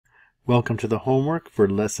Welcome to the homework for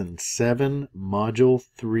Lesson 7, Module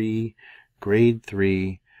 3, Grade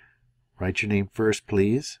 3. Write your name first,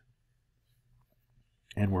 please.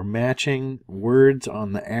 And we're matching words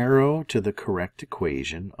on the arrow to the correct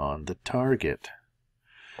equation on the target.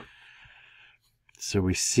 So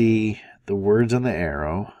we see the words on the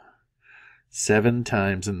arrow. 7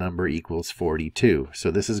 times a number equals 42.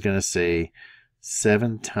 So this is going to say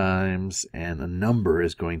 7 times, and a number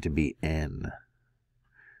is going to be n.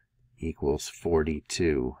 Equals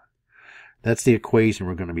 42. That's the equation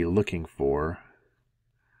we're going to be looking for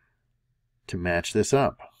to match this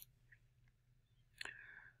up.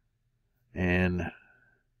 And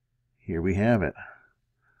here we have it.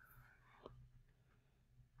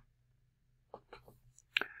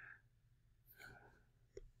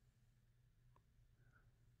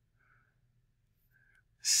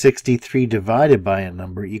 "63 divided by a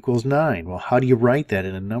number equals 9. Well, how do you write that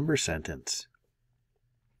in a number sentence?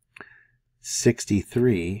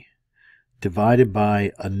 63 divided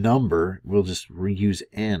by a number, we'll just reuse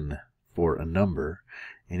n for a number,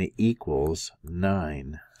 and it equals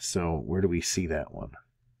 9. So where do we see that one?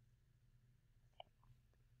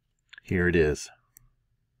 Here it is.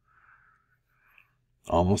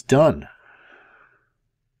 Almost done.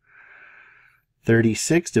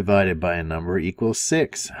 36 divided by a number equals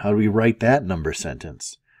 6. How do we write that number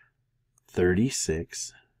sentence?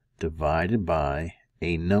 36 divided by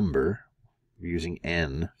a number, we're using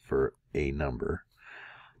n for a number,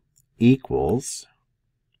 equals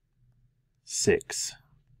 6.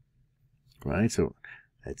 Right? So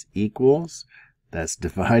that's equals, that's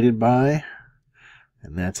divided by,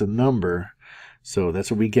 and that's a number. So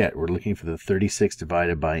that's what we get. We're looking for the 36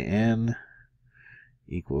 divided by n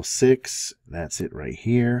equals 6. That's it right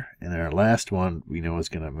here. And our last one we know is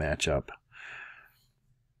going to match up.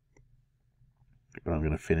 But I'm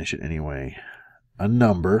going to finish it anyway. A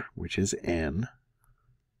number, which is n,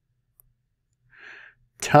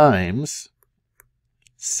 times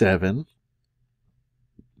 7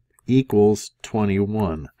 equals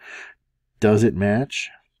 21. Does it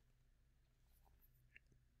match?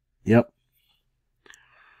 Yep.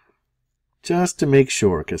 Just to make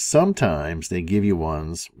sure, because sometimes they give you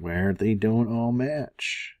ones where they don't all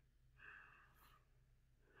match.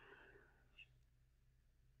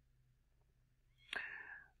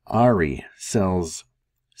 Ari sells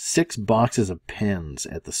 6 boxes of pens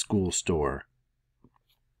at the school store.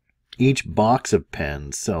 Each box of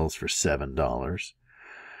pens sells for $7.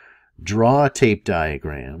 Draw a tape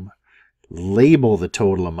diagram. Label the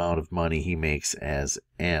total amount of money he makes as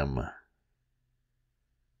M.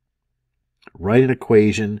 Write an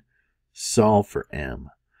equation. Solve for M.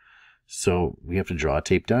 So we have to draw a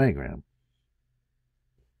tape diagram.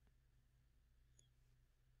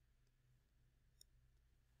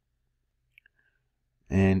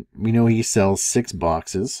 And we know he sells 6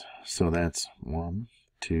 boxes, so that's 1,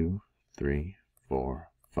 2, 3, 4,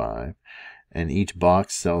 5. And each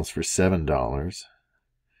box sells for $7.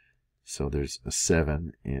 So there's a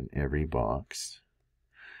 7 in every box.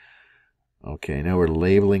 Okay, now we're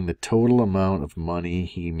labeling the total amount of money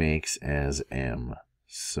he makes as M.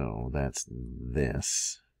 So that's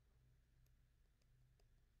this.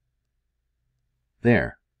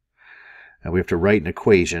 There. Now we have to write an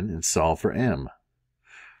equation and solve for M.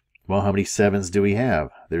 Well, how many 7s do we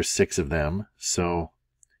have? There's 6 of them. So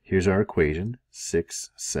here's our equation.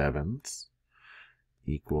 6 7s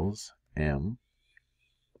equals M.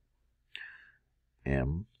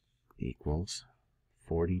 M equals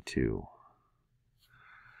 42.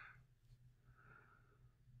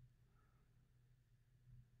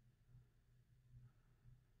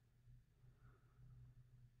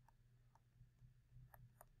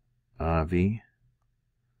 Avi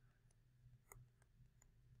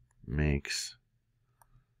makes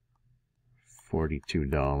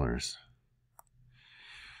 $42.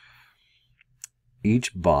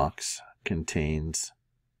 Each box contains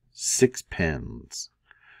 6 pens.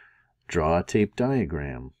 Draw a tape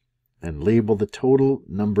diagram and label the total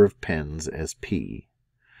number of pens as P.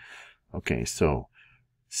 Okay, so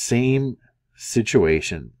same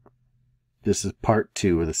situation. This is part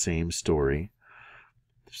 2 of the same story.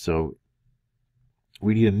 So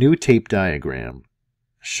we need a new tape diagram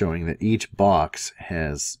showing that each box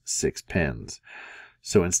has 6 pens.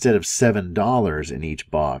 So instead of $7 in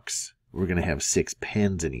each box, we're going to have 6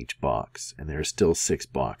 pens in each box, and there are still 6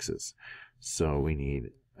 boxes. So we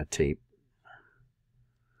need a tape.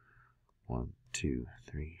 1, 2,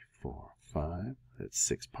 3, 4, 5. That's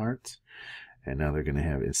 6 parts. And now they're going to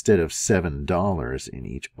have, instead of $7 in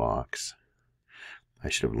each box, I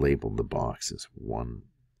should have labeled the box as one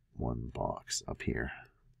box up here.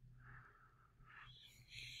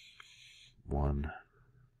 1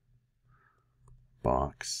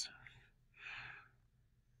 box,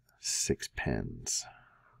 6 pens.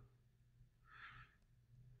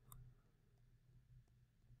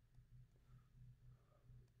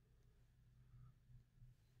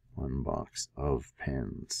 One box of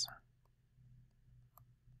pens.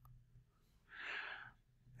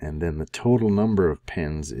 And then the total number of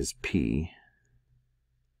pens is P.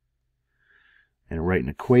 And write an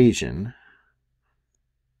equation,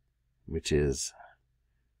 which is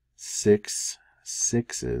 6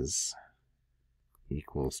 sixes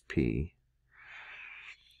equals P.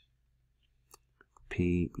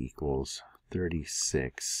 P equals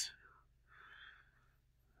 36.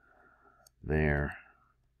 There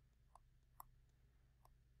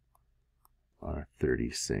are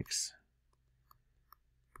 36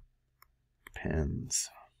 pens.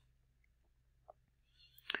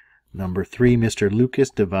 Number 3, Mr. Lucas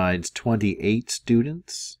divides 28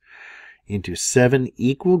 students into 7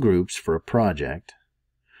 equal groups for a project.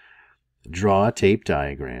 Draw a tape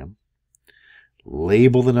diagram.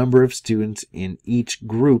 Label the number of students in each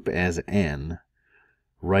group as n.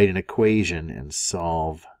 Write an equation and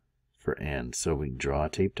solve for n. So we draw a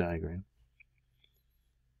tape diagram.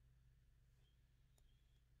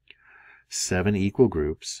 7 equal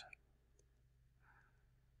groups.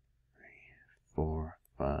 3, 4,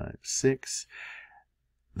 5, 6.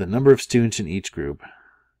 The number of students in each group,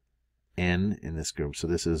 n in this group. So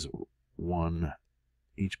this is 1.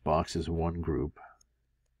 Each box is 1 group.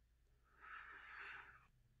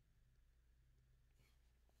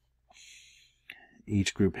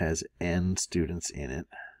 Each group has n students in it.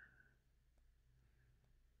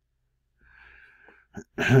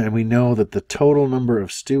 And we know that the total number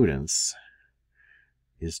of students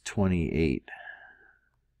is 28.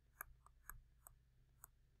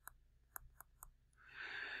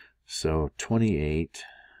 So 28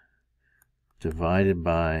 divided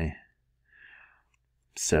by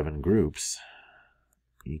 7 groups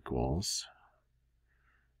equals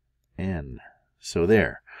n. So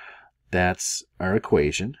there. That's our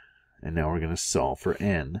equation. And now we're going to solve for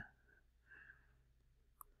n.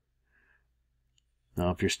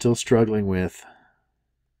 Now if you're still struggling with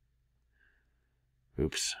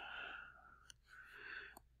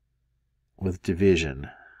division,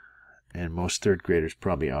 and most third graders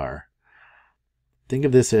probably are, think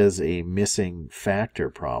of this as a missing factor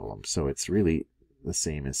problem. So it's really the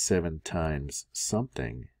same as 7 times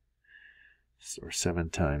something, or 7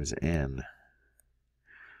 times n.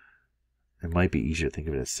 It might be easier to think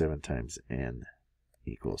of it as 7 times n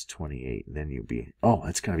equals 28. And then you'd be, oh,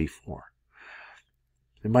 it's got to be 4.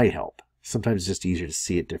 It might help. Sometimes it's just easier to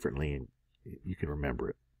see it differently and you can remember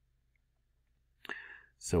it.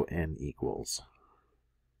 So n equals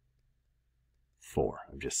 4.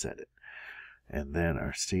 I've just said it. And then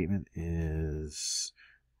our statement is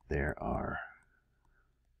there are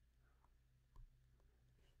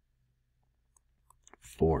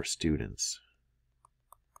 4 students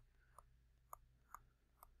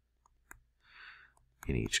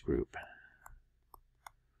in each group.